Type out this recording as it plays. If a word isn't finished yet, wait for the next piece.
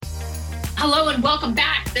Hello and welcome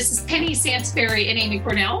back. This is Penny Sansbury and Amy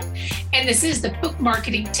Cornell, and this is the Book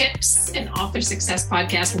Marketing Tips and Author Success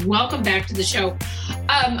Podcast. Welcome back to the show.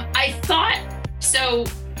 I've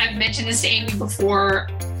mentioned this to Amy before,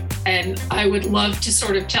 and I would love to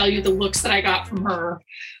sort of tell you the looks that I got from her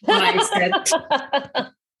when I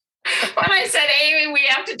said, Amy, we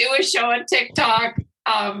have to do a show on TikTok.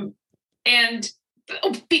 And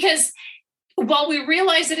because while we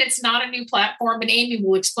realize that it's not a new platform, and Amy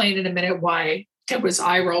will explain in a minute why it was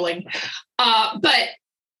eye rolling, but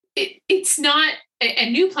it's not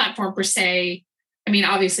a new platform per se. I mean,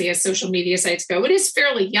 obviously, as social media sites go, it is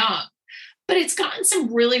fairly young, but it's gotten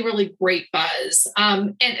some really, really great buzz,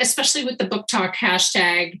 and especially with the Book Talk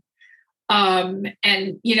hashtag, and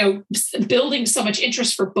building so much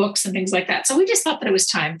interest for books and things like that. So we just thought that it was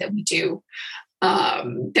time that we do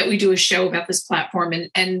a show about this platform,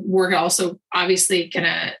 and we're also obviously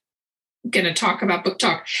gonna talk about Book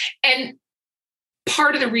Talk. And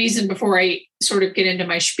part of the reason, before I sort of get into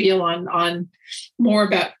my spiel on more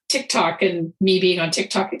about TikTok and me being on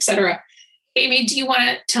TikTok, et cetera, Amy, do you want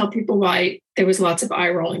to tell people why there was lots of eye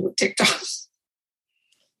rolling with TikTok?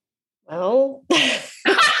 Well,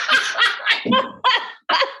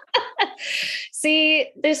 see,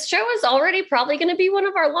 this show is already probably going to be one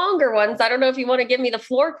of our longer ones. I don't know if you want to give me the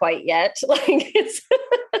floor quite yet.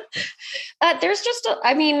 There's just,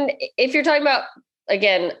 if you're talking about,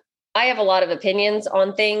 again, I have a lot of opinions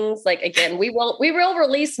on things. Like, again, we will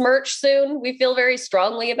release merch soon. We feel very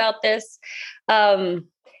strongly about this.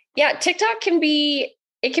 TikTok can be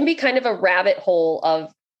kind of a rabbit hole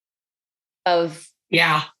of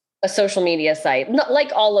a social media site, not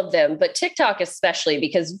like all of them, but TikTok especially,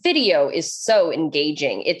 because video is so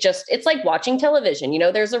engaging. It's like watching television.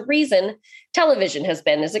 There's a reason television has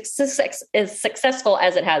been as successful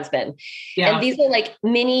as it has been. Yeah. And these are like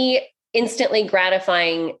mini instantly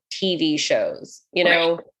gratifying TV shows,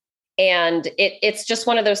 right. And it's just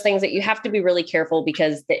one of those things that you have to be really careful,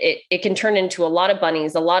 because it can turn into a lot of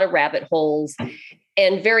bunnies, a lot of rabbit holes.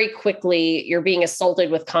 And very quickly, you're being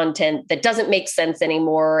assaulted with content that doesn't make sense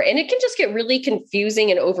anymore. And it can just get really confusing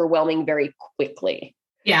and overwhelming very quickly.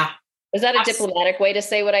 Yeah. Is that a diplomatic way to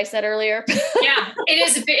say what I said earlier? Yeah, it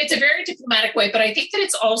is. It's a very diplomatic way, but I think that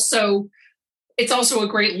it's also a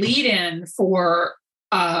great lead-in for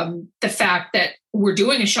the fact that we're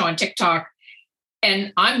doing a show on TikTok,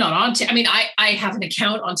 and I'm not on. I have an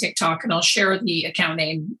account on TikTok, and I'll share the account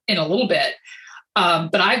name in a little bit.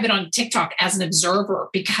 But I've been on TikTok as an observer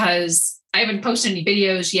because I haven't posted any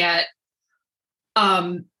videos yet,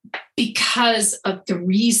 because of the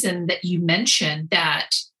reason that you mentioned that.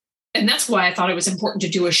 And that's why I thought it was important to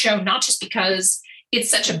do a show, not just because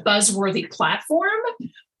it's such a buzzworthy platform,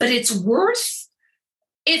 but it's worth,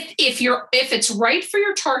 if it's right for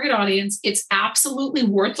your target audience, it's absolutely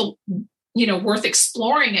worth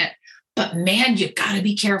exploring it. But man, you've got to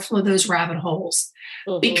be careful of those rabbit holes.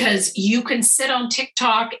 Mm-hmm. Because you can sit on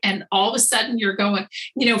TikTok and all of a sudden you're going,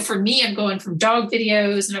 for me, I'm going from dog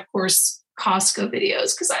videos and of course Costco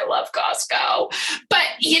videos, because I love Costco. But,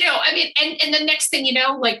 and the next thing,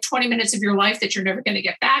 like 20 minutes of your life that you're never going to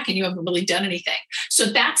get back, and you haven't really done anything. So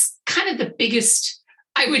that's kind of the biggest,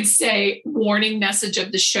 I would say, warning message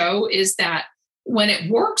of the show, is that when it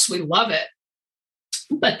works, we love it.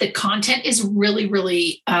 But the content is really,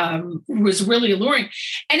 really, was really alluring.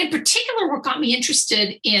 And in particular, what got me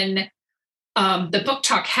interested in the Book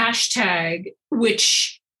Talk hashtag,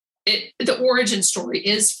 which the origin story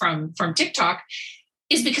is from TikTok,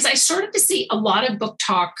 is because I started to see a lot of Book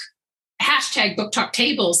Talk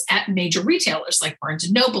tables at major retailers like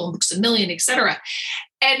Barnes & Noble and Books A Million, et cetera.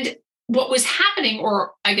 And what was happening,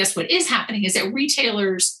 or I guess what is happening, is that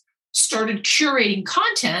retailers started curating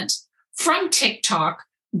content from TikTok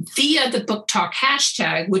via the Book Talk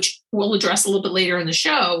hashtag, which we'll address a little bit later in the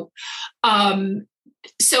show.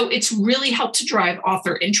 So it's really helped to drive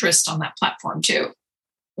author interest on that platform too.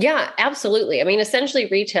 Yeah, absolutely. Essentially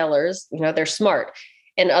retailers, they're smart,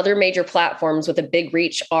 and other major platforms with a big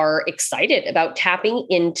reach are excited about tapping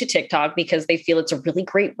into TikTok because they feel it's a really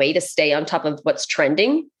great way to stay on top of what's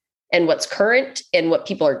trending and what's current and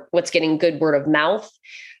what's getting good word of mouth.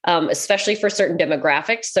 Especially for certain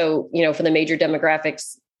demographics. So, for the major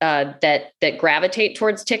demographics that gravitate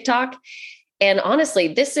towards TikTok. And honestly,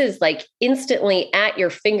 this is like instantly at your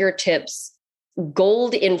fingertips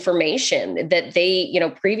gold information that they,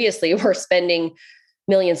 previously were spending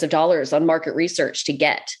millions of dollars on market research to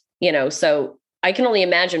get, so I can only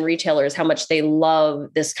imagine retailers, how much they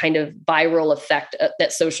love this kind of viral effect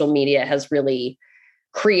that social media has really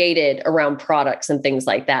created around products and things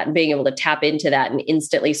like that, and being able to tap into that and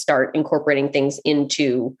instantly start incorporating things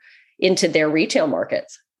into their retail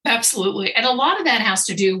markets. Absolutely. And a lot of that has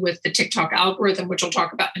to do with the TikTok algorithm, which we'll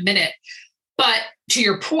talk about in a minute. But to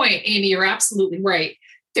your point, Amy, you're absolutely right.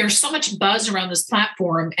 There's so much buzz around this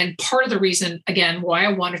platform. And part of the reason, again, why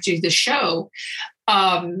I wanted to do this show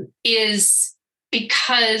is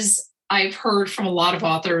because I've heard from a lot of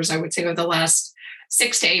authors, I would say over the last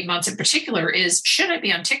 6 to 8 months in particular, is should I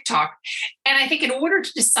be on TikTok? And I think in order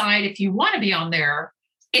to decide if you want to be on there,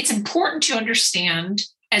 it's important to understand,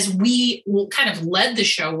 as we kind of led the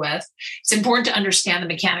show with, it's important to understand the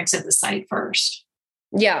mechanics of the site first.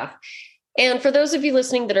 Yeah. And for those of you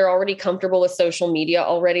listening that are already comfortable with social media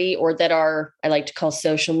already, or that are, I like to call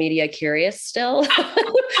social media curious still,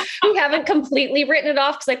 who haven't completely written it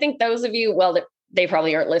off, because I think those of you, well, they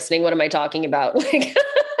probably aren't listening. What am I talking about? Like,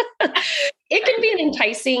 it can be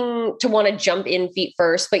enticing to want to jump in feet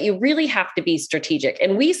first, but you really have to be strategic.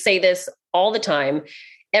 And we say this all the time.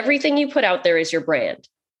 Everything you put out there is your brand,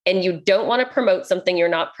 and you don't want to promote something you're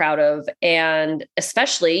not proud of. And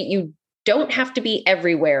especially, you don't have to be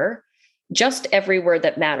everywhere, just everywhere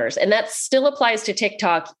that matters. And that still applies to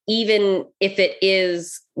TikTok, even if it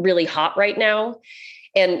is really hot right now.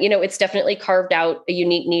 And, it's definitely carved out a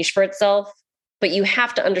unique niche for itself. But you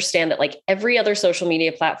have to understand that, like every other social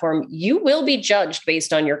media platform, you will be judged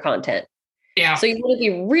based on your content. Yeah. So you want to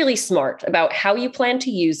be really smart about how you plan to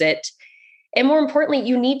use it. And more importantly,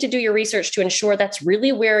 you need to do your research to ensure that's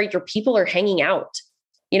really where your people are hanging out.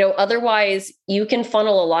 Otherwise you can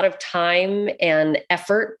funnel a lot of time and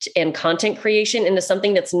effort and content creation into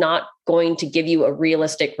something that's not going to give you a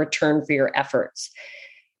realistic return for your efforts.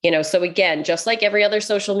 So again, just like every other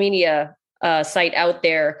social media site out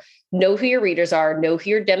there, know who your readers are, know who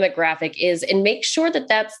your demographic is, and make sure that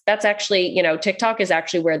that's actually, TikTok is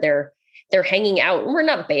actually where they're hanging out. And we're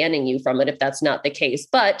not banning you from it if that's not the case.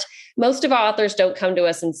 But most of our authors don't come to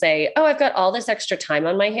us and say, oh, I've got all this extra time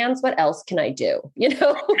on my hands. What else can I do? They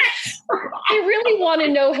really want to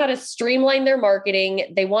know how to streamline their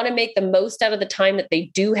marketing. They want to make the most out of the time that they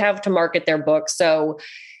do have to market their book. So,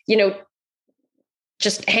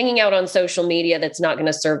 just hanging out on social media that's not going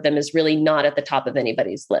to serve them is really not at the top of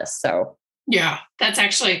anybody's list. So, yeah, that's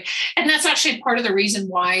actually part of the reason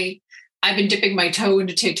why I've been dipping my toe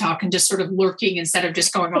into TikTok and just sort of lurking instead of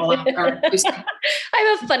just going all out there. I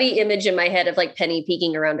have a funny image in my head of like Penny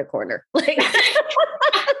peeking around a corner. Like,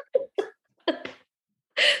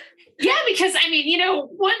 yeah, because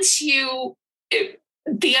once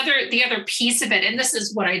the other piece of it, and this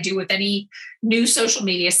is what I do with any new social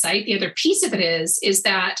media site, the other piece of it is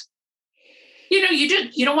that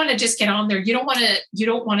you don't want to just get on there. You don't want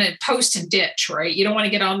to post and ditch, right? You don't want to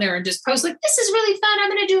get on there and just post like, this is really fun, I'm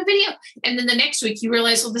going to do a video. And then the next week you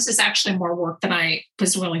realize, well, this is actually more work than I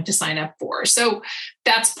was willing to sign up for. So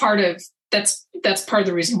that's part of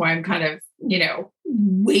the reason why I'm kind of,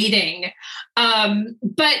 waiting.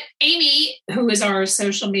 But Amy, who is our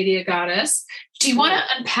social media goddess, do you want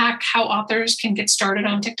to unpack how authors can get started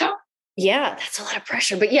on TikTok? Yeah, that's a lot of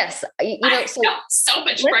pressure. But yes, so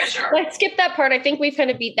much pressure. Let's skip that part. I think we've kind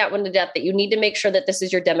of beat that one to death, that you need to make sure that this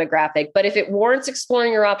is your demographic. But if it warrants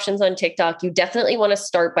exploring your options on TikTok, you definitely want to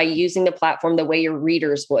start by using the platform the way your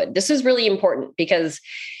readers would. This is really important because,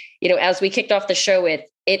 as we kicked off the show,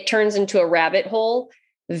 it turns into a rabbit hole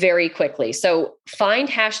very quickly. So find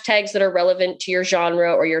hashtags that are relevant to your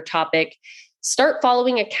genre or your topic. Start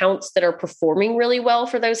following accounts that are performing really well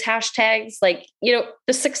for those hashtags. Like,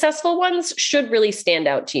 the successful ones should really stand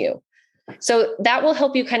out to you. So that will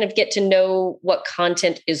help you kind of get to know what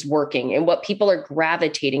content is working and what people are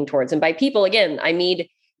gravitating towards. And by people, again, I mean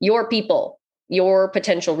your people, your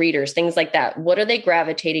potential readers, things like that. What are they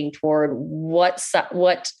gravitating toward? What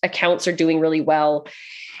accounts are doing really well?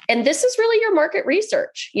 And this is really your market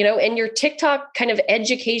research, and your TikTok kind of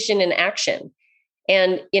education in action.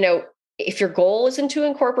 And, if your goal isn't to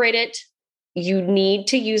incorporate it, you need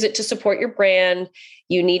to use it to support your brand.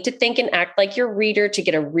 You need to think and act like your reader to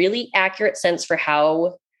get a really accurate sense for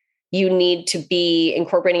how you need to be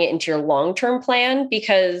incorporating it into your long-term plan.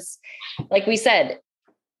 Because like we said,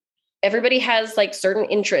 everybody has like certain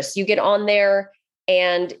interests. You get on there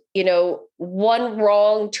and, one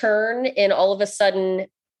wrong turn and all of a sudden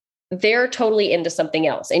they're totally into something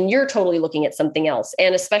else and you're totally looking at something else.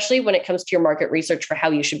 And especially when it comes to your market research for how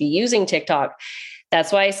you should be using TikTok,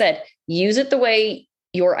 that's why I said, use it the way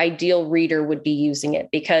your ideal reader would be using it.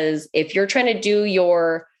 Because if you're trying to do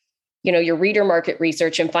your reader market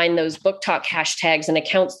research and find those book talk hashtags and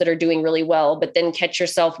accounts that are doing really well, but then catch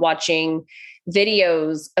yourself watching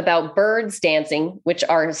videos about birds dancing, which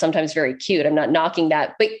are sometimes very cute. I'm not knocking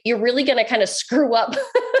that, but you're really going to kind of screw up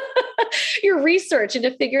your research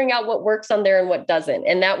into figuring out what works on there and what doesn't.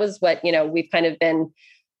 And that was what, we've kind of been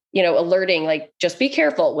alerting, like, just be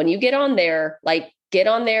careful when you get on there, like get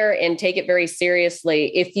on there and take it very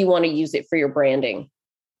seriously if you want to use it for your branding.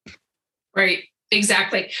 Right.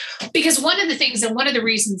 Exactly. Because one of the things and one of the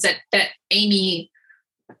reasons that Amy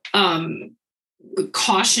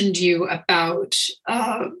cautioned you about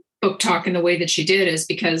book talk in the way that she did is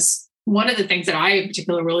because one of the things that I in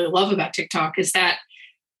particular really love about TikTok is that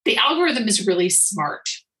the algorithm is really smart.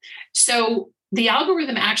 So the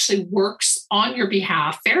algorithm actually works on your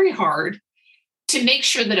behalf very hard to make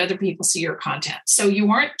sure that other people see your content. So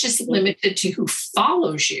you aren't just limited to who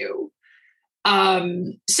follows you.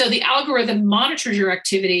 So the algorithm monitors your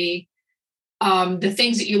activity, the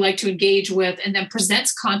things that you like to engage with, and then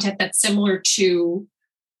presents content that's similar to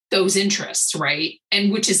those interests, right?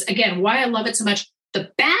 And which is, again, why I love it so much.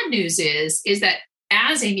 The bad news is that,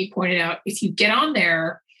 as Amy pointed out, if you get on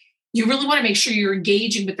there, you really want to make sure you're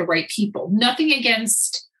engaging with the right people. Nothing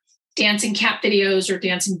against dancing cat videos or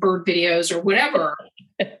dancing bird videos or whatever.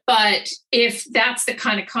 But if that's the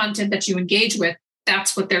kind of content that you engage with,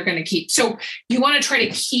 that's what they're going to keep. So you want to try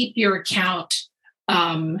to keep your account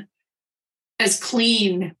as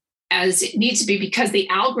clean as it needs to be, because the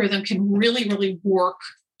algorithm can really, really work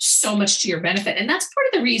so much to your benefit. And that's part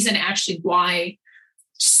of the reason actually why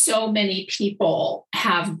so many people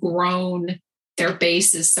have grown their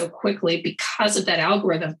bases so quickly, because of that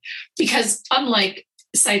algorithm. Because unlike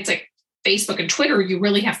sites like Facebook and Twitter, you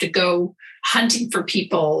really have to go hunting for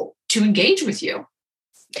people to engage with you.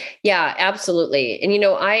 Yeah, absolutely. And,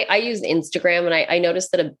 I use Instagram, and I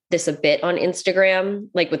noticed this a bit on Instagram,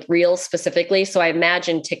 like with Reels specifically. So I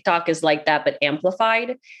imagine TikTok is like that, but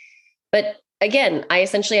amplified. But again, I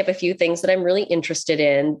essentially have a few things that I'm really interested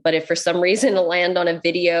in, but if for some reason I land on a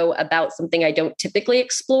video about something I don't typically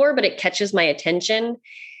explore, but it catches my attention,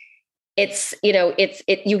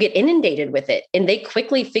 you get inundated with it, and they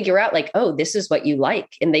quickly figure out, like, oh, this is what you like,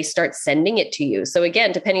 and they start sending it to you. So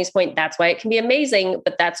again, to Penny's point, that's why it can be amazing,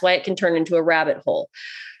 but that's why it can turn into a rabbit hole.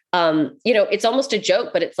 It's almost a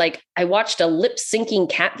joke, but it's like I watched a lip syncing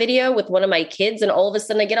cat video with one of my kids, and all of a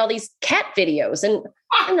sudden I get all these cat videos, and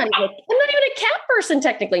I'm not even a cat person,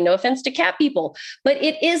 technically, no offense to cat people, but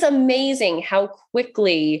it is amazing how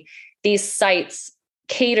quickly these sites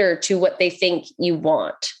cater to what they think you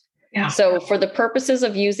want. Yeah. So for the purposes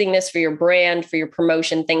of using this for your brand, for your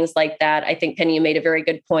promotion, things like that, I think, Penny, you made a very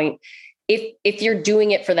good point. If you're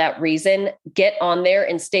doing it for that reason, get on there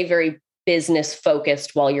and stay very business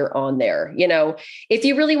focused while you're on there. If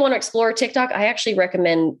you really want to explore TikTok, I actually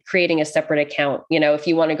recommend creating a separate account. If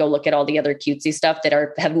you want to go look at all the other cutesy stuff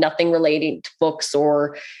that have nothing relating to books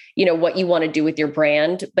or, what you want to do with your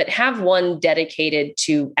brand, but have one dedicated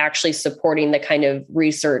to actually supporting the kind of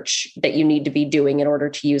research that you need to be doing in order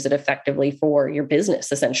to use it effectively for your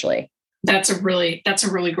business, essentially. That's a really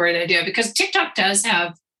great idea, because TikTok does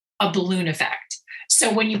have a balloon effect.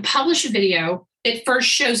 So when you publish a video, it first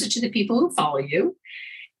shows it to the people who follow you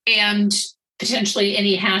and potentially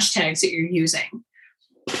any hashtags that you're using.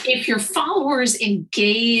 If your followers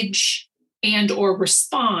engage and or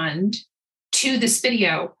respond to this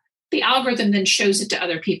video, the algorithm then shows it to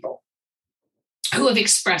other people who have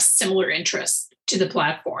expressed similar interests to the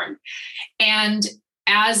platform. And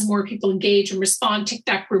as more people engage and respond,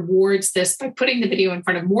 TikTok rewards this by putting the video in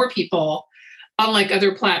front of more people. Unlike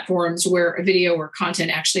other platforms where a video or content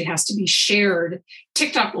actually has to be shared,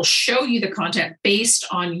 TikTok will show you the content based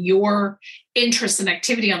on your interest and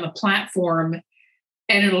activity on the platform.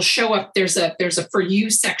 And it'll show up, there's a for you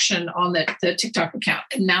section on the TikTok account.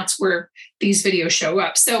 And that's where these videos show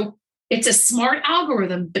up. So it's a smart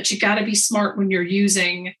algorithm, but you got to be smart when you're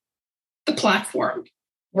using the platform.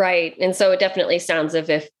 Right. And so it definitely sounds as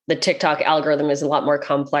if the TikTok algorithm is a lot more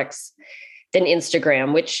complex than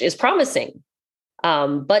Instagram, which is promising.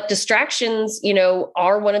 But distractions,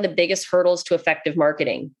 are one of the biggest hurdles to effective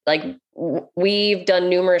marketing. Like we've done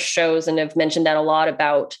numerous shows and have mentioned that a lot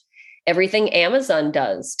about everything Amazon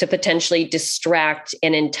does to potentially distract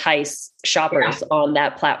and entice shoppers on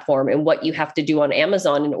that platform, and what you have to do on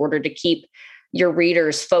Amazon in order to keep your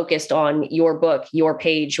readers focused on your book, your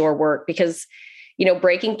page, your work, because,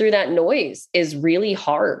 breaking through that noise is really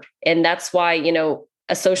hard. And that's why,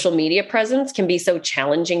 a social media presence can be so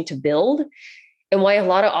challenging to build, and why a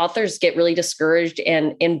lot of authors get really discouraged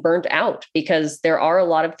and burnt out, because there are a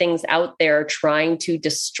lot of things out there trying to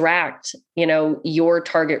distract, your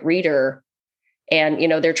target reader. And,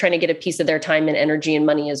 they're trying to get a piece of their time and energy and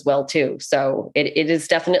money as well, too. So it is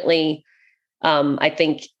definitely, I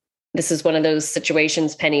think this is one of those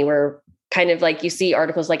situations, Penny, where kind of like you see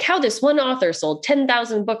articles like how this one author sold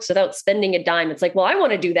 10,000 books without spending a dime. It's like, well, I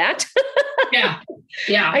want to do that. Yeah.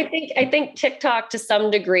 Yeah. I think TikTok to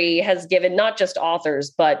some degree has given not just authors,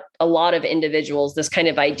 but a lot of individuals this kind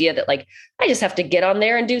of idea that like, I just have to get on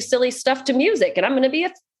there and do silly stuff to music and I'm going to be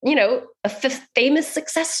a famous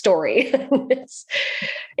success story.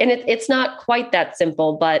 It's not quite that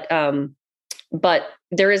simple, but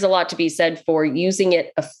there is a lot to be said for using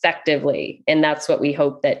it effectively. And that's what we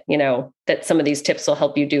hope that, that some of these tips will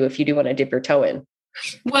help you do if you do want to dip your toe in.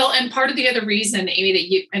 Well, and part of the other reason,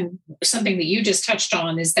 Amy, and something that you just touched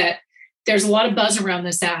on is that there's a lot of buzz around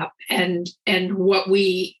this app. And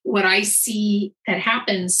what I see that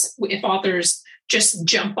happens if authors just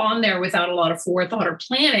jump on there without a lot of forethought or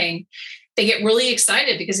planning, they get really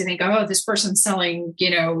excited because they think, oh, this person's selling,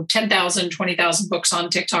 10,000, 20,000 books on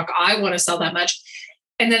TikTok. I want to sell that much.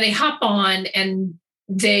 And then they hop on and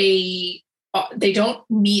they don't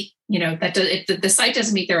meet, the site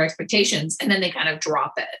doesn't meet their expectations. And then they kind of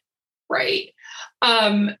drop it. Right.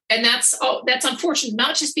 And that's unfortunate,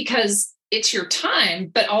 not just because it's your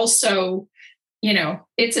time, but also,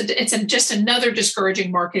 it's just another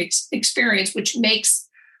discouraging market experience, which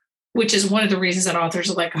is one of the reasons that authors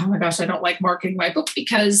are like, oh my gosh, I don't like marketing my book,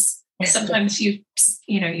 because sometimes you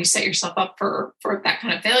set yourself up for that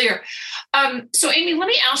kind of failure. So Amy, let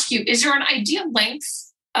me ask you, is there an ideal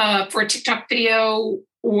length for a TikTok video,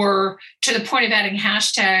 or to the point of adding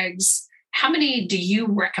hashtags? How many do you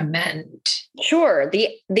recommend? Sure.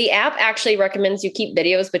 The app actually recommends you keep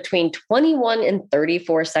videos between 21 and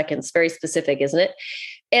 34 seconds. Very specific, isn't it?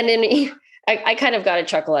 And I kind of got a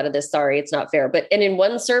chuckle out of this. Sorry, it's not fair. And in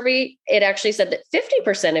one survey, it actually said that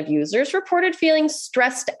 50% of users reported feeling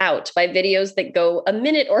stressed out by videos that go a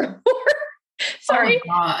minute or more. Sorry. Oh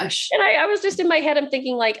my gosh. And I was just in my head, I'm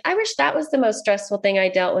thinking like, I wish that was the most stressful thing I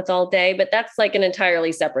dealt with all day, but that's like an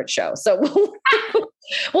entirely separate show. So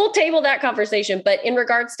we'll table that conversation. But in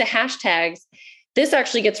regards to hashtags, this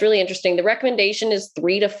actually gets really interesting. The recommendation is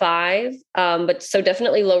 3 to 5, but so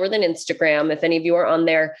definitely lower than Instagram if any of you are on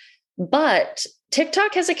there. But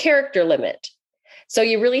TikTok has a character limit. So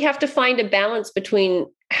you really have to find a balance between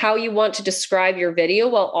how you want to describe your video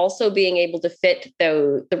while also being able to fit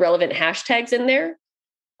the relevant hashtags in there.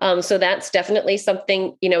 So that's definitely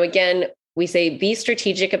something, again, we say be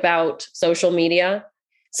strategic about social media.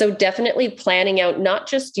 So definitely planning out not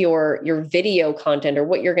just your video content or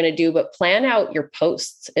what you're going to do, but plan out your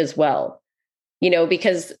posts as well,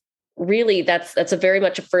 because really that's a very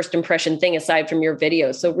much a first impression thing aside from your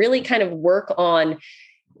video. So really kind of work on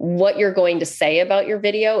what you're going to say about your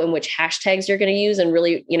video and which hashtags you're going to use, and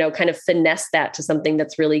really, kind of finesse that to something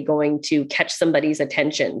that's really going to catch somebody's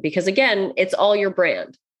attention, because again, it's all your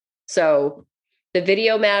brand. So the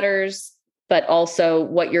video matters, but also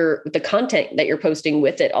the content that you're posting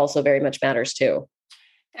with it also very much matters too.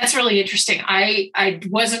 That's really interesting. I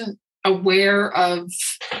wasn't aware of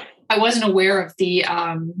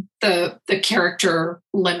the character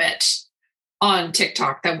limit on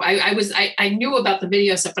TikTok. That I knew about the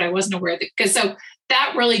video stuff, but I wasn't aware of it, because so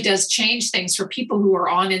that really does change things for people who are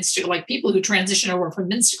on Instagram, like people who transition over from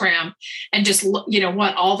Instagram and just,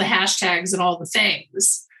 want all the hashtags and all the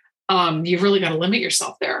things. You've really got to limit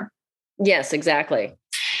yourself there. Yes, exactly.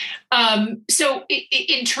 So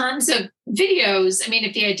in terms of videos, I mean,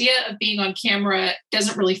 if the idea of being on camera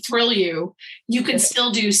doesn't really thrill you, you can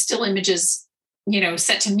still do still images,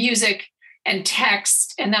 set to music and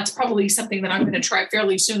text. And that's probably something that I'm going to try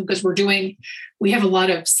fairly soon, because we have a lot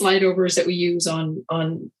of slide overs that we use on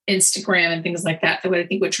Instagram and things like that I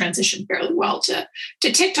think would transition fairly well to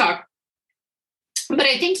TikTok. But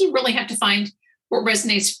I think you really have to find what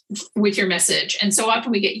resonates with your message. And so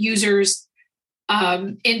often we get users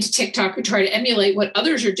into TikTok who try to emulate what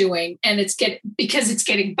others are doing, and because it's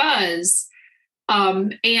getting buzz,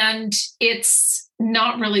 and it's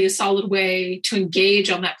not really a solid way to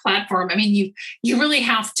engage on that platform. I mean, you really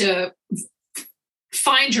have to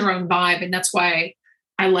find your own vibe, and that's why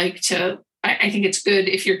I think it's good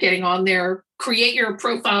if you're getting on there, create your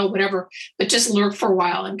profile, whatever, but just lurk for a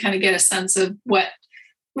while and kind of get a sense of what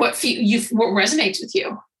resonates with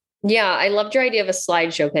you. Yeah, I loved your idea of a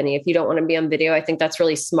slideshow, Penny. If you don't want to be on video, I think that's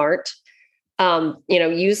really smart.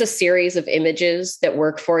 Use a series of images that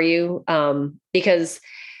work for you, because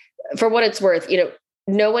for what it's worth,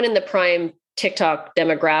 no one in the prime TikTok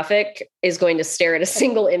demographic is going to stare at a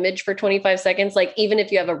single image for 25 seconds. Like, even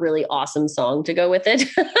if you have a really awesome song to go with it,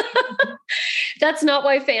 that's not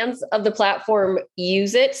why fans of the platform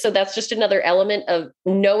use it. So that's just another element of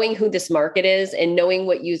knowing who this market is and knowing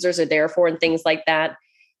what users are there for and things like that,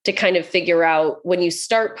 to kind of figure out when you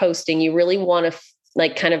start posting, you really want to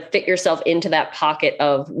kind of fit yourself into that pocket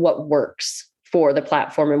of what works for the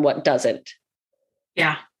platform and what doesn't.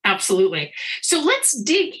 Yeah. Absolutely. So let's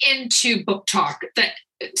dig into book talk.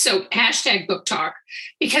 So hashtag book talk,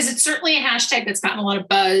 because it's certainly a hashtag that's gotten a lot of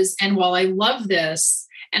buzz. And while I love this,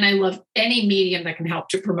 and I love any medium that can help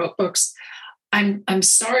to promote books, I'm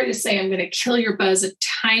sorry to say I'm going to kill your buzz a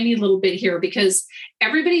tiny little bit here, because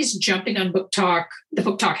everybody's jumping on book talk, the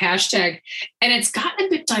book talk hashtag, and it's gotten a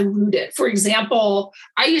bit diluted. For example,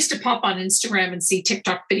 I used to pop on Instagram and see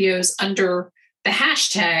TikTok videos under the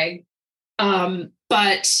hashtag,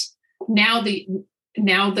 but now the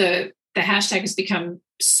hashtag has become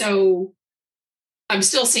so. I'm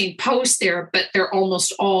still seeing posts there, but they're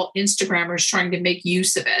almost all Instagrammers trying to make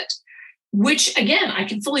use of it, which again I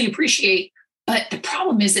can fully appreciate. But the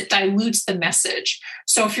problem is it dilutes the message.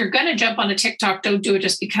 So if you're going to jump on a TikTok, don't do it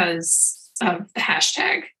just because of the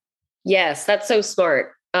hashtag. Yes, that's so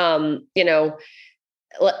smart. Like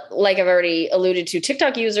I've already alluded to,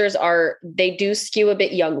 TikTok users they do skew a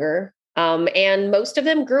bit younger. And most of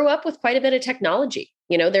them grew up with quite a bit of technology.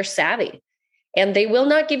 They're savvy, and they will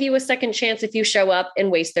not give you a second chance if you show up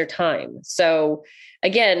and waste their time. So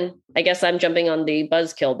again, I guess I'm jumping on the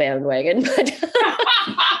buzzkill bandwagon,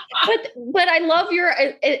 but I love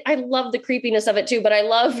I love the creepiness of it too, but I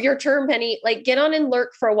love your term, Penny. Like, get on and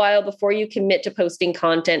lurk for a while before you commit to posting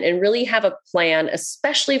content, and really have a plan,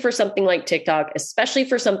 especially for something like TikTok, especially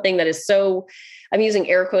for something that is so, I'm using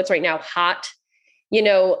air quotes right now, hot.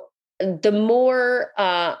 The more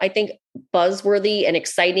I think buzzworthy and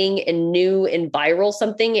exciting and new and viral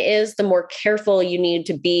something is, the more careful you need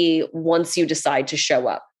to be once you decide to show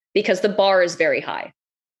up, because the bar is very high.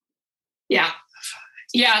 Yeah.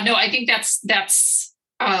 Yeah, no, I think that's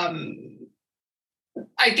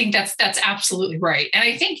absolutely right. And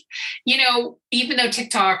I think, even though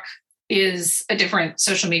TikTok is a different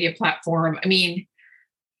social media platform, I mean,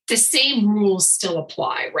 the same rules still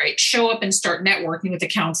apply, right? Show up and start networking with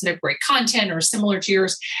accounts that have great content or similar to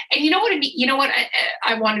yours. And you know what?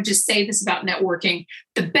 I wanted to say this about networking.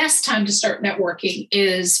 The best time to start networking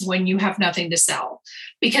is when you have nothing to sell,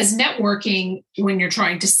 because networking, when you're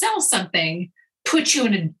trying to sell something, puts you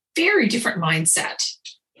in a very different mindset.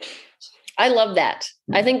 I love that.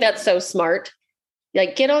 I think that's so smart.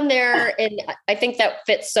 Like, get on there. And I think that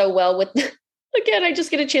fits so well with, again, I just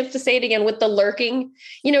get a chance to say it again, with the lurking,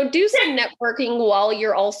 do some networking while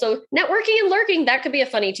you're also networking and lurking. That could be a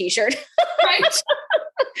funny t-shirt. Right.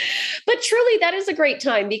 But truly, that is a great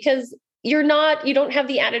time, because you don't have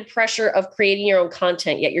the added pressure of creating your own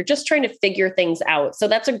content yet. You're just trying to figure things out. So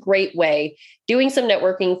that's a great way, doing some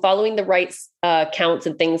networking, following the right accounts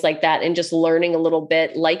and things like that, and just learning a little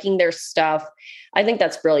bit, liking their stuff. I think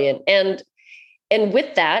that's brilliant. And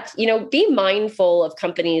with that, be mindful of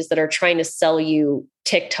companies that are trying to sell you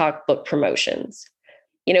TikTok book promotions.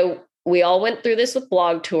 We all went through this with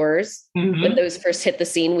blog tours when those first hit the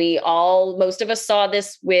scene. Most of us saw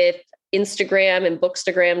this with Instagram and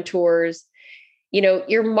Bookstagram tours.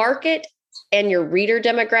 Your market and your reader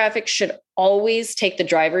demographic should always take the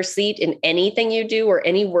driver's seat in anything you do or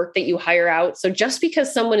any work that you hire out. So just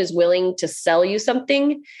because someone is willing to sell you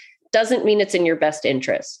something doesn't mean it's in your best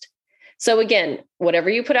interest. So again, whatever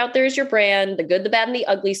you put out there is your brand, the good, the bad, and the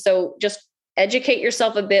ugly. So just educate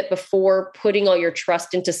yourself a bit before putting all your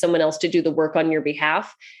trust into someone else to do the work on your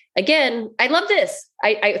behalf. Again, I love this.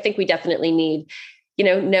 I think we definitely need,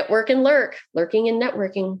 network and lurking and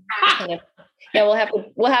networking. Yeah,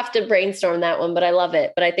 we'll have to brainstorm that one, but I love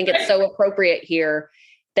it. But I think it's so appropriate here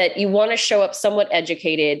that you want to show up somewhat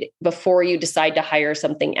educated before you decide to hire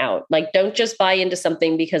something out. Like, don't just buy into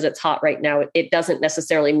something because it's hot right now. It doesn't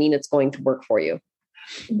necessarily mean it's going to work for you.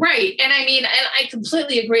 Right. And I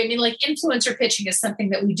completely agree. Like, influencer pitching is something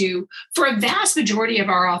that we do for a vast majority of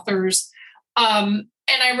our authors. And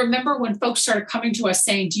I remember when folks started coming to us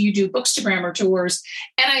saying, do you do Bookstagram tours?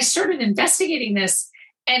 And I started investigating this.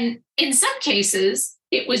 And in some cases,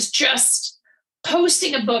 it was just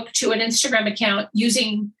posting a book to an Instagram account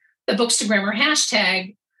using the Bookstagram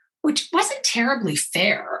hashtag, which wasn't terribly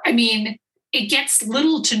fair. I mean, it gets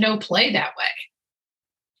little to no play that way.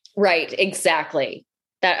 Right. Exactly.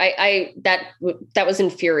 That was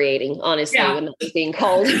infuriating, honestly, when that was being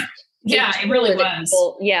called. Yeah, it really was.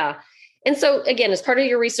 People, yeah. And so again, as part of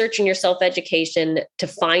your research and your self-education to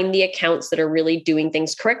find the accounts that are really doing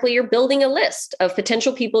things correctly, you're building a list of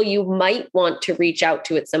potential people you might want to reach out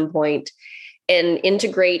to at some point and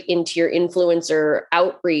integrate into your influencer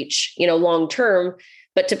outreach, long-term.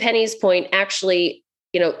 But to Penny's point, actually,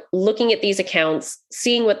 looking at these accounts,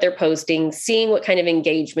 seeing what they're posting, seeing what kind of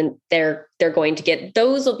engagement they're going to get,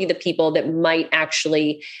 those will be the people that might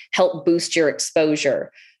actually help boost your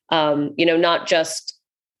exposure. Not just,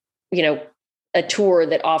 a tour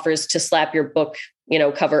that offers to slap your book,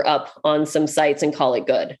 cover up on some sites and call it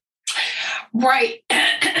good. Right.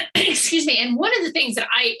 Excuse me. And one of the things that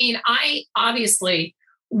I obviously,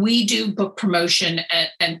 we do book promotion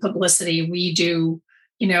and publicity. We do,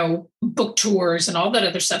 book tours and all that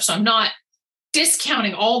other stuff. So I'm not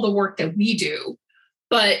discounting all the work that we do,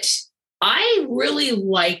 but I really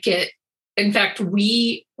like it. In fact,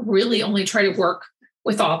 we really only try to work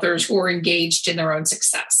with authors who are engaged in their own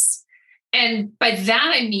success. And by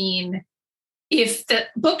that, I mean, if the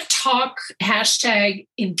book talk hashtag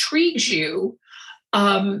intrigues you,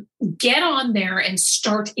 get on there and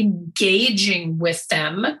start engaging with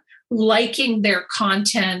them, liking their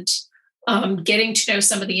content, getting to know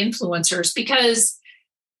some of the influencers, because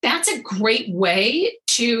that's a great way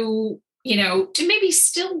to maybe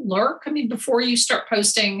still lurk. I mean, before you start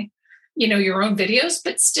posting, your own videos,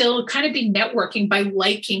 but still kind of be networking by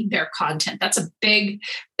liking their content. That's a big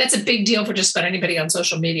deal for just about anybody on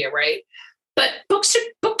social media, right? But book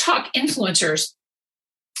talk influencers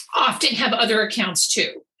often have other accounts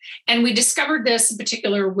too. And we discovered this in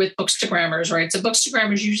particular with Bookstagrammers, right? So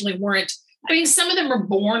Bookstagrammers usually weren't, some of them were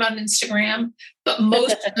born on Instagram, but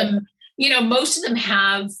most of them,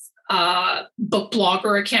 have book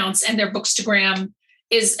blogger accounts, and their Bookstagram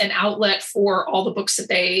is an outlet for all the books that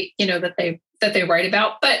they, that they write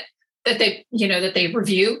about, but that they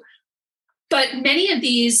review. But many of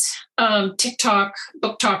these TikTok,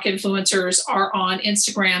 book talk influencers are on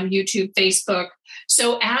Instagram, YouTube, Facebook.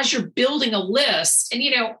 So as you're building a list, and,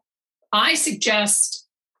 I suggest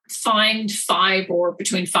find 5 or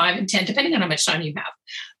between 5 and 10, depending on how much time you have,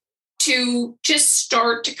 to just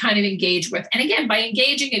start to kind of engage with. And again, by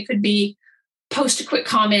engaging, it could be post a quick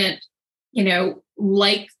comment,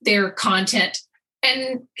 like their content,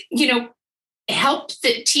 and, help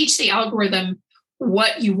teach the algorithm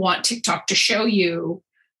what you want TikTok to show you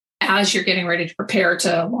as you're getting ready to prepare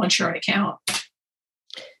to launch your own account.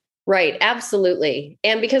 Right. Absolutely.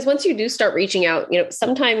 And because once you do start reaching out,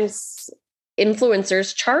 sometimes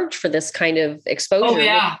influencers charge for this kind of exposure. Oh,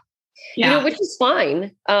 yeah. Yeah. Which is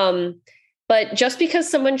fine. But just because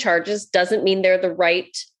someone charges doesn't mean they're the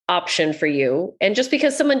right option for you. And just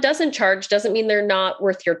because someone doesn't charge doesn't mean they're not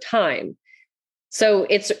worth your time. So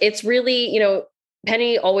it's really,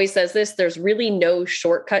 Penny always says this, there's really no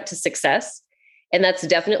shortcut to success. And that's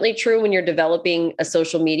definitely true when you're developing a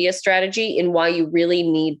social media strategy, and why you really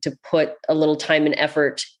need to put a little time and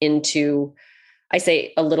effort into, I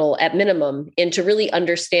say a little at minimum, into really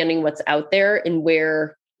understanding what's out there and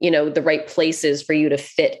where, the right places for you to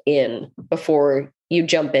fit in before you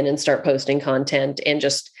jump in and start posting content and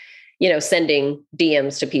just, sending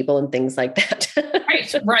DMs to people and things like that.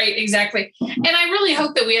 Right, exactly. And I really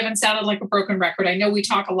hope that we haven't sounded like a broken record. I know we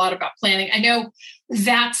talk a lot about planning. I know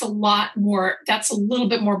that's a little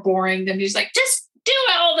bit more boring than just do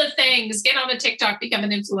all the things, get on the TikTok, become an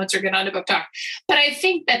influencer, get on to book talk. But I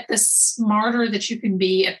think that the smarter that you can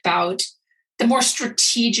be about, the more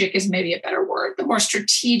strategic is maybe a better word, the more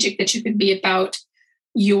strategic that you can be about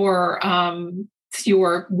your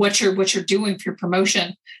what you're doing for your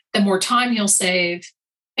promotion, the more time you'll save,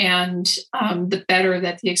 and the better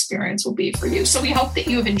that the experience will be for you. So we hope that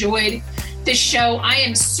you have enjoyed this show. I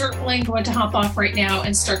am certainly going to hop off right now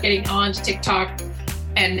and start getting on to TikTok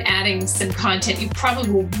and adding some content. You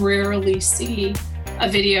probably will rarely see a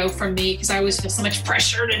video from me because I always feel so much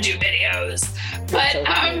pressure to do videos. But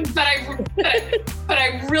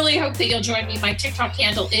I really hope that you'll join me. My TikTok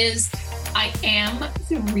handle is I am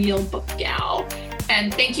the real book gal.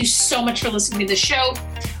 And thank you so much for listening to the show.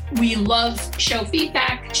 We love show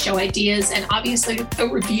feedback, show ideas, and obviously a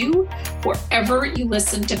review wherever you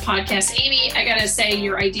listen to podcasts. Amy, I gotta say,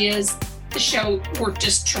 your ideas, the show were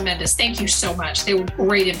just tremendous. Thank you so much. They were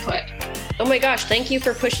great input. Oh my gosh, thank you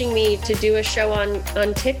for pushing me to do a show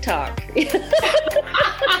on TikTok.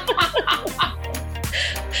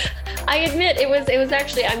 I admit it was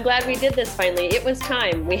actually, I'm glad we did this finally. It was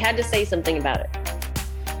time. We had to say something about it.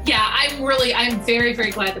 Yeah, I'm very, very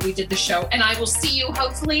glad that we did the show. And I will see you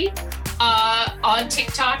hopefully on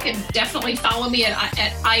TikTok, and definitely follow me at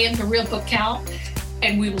I am the real book gal.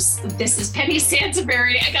 And this is Penny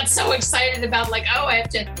Sansaberry. I got so excited about I have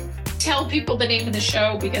to tell people the name of the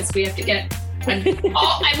show because we have to get,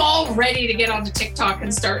 I'm all ready to get onto TikTok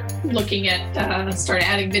and start looking at, start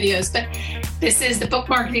adding videos. But this is the Book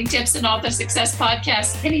Marketing Tips and Author Success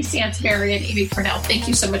Podcast. Penny Sansaberry and Amy Purnell. Thank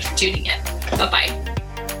you so much for tuning in. Bye-bye.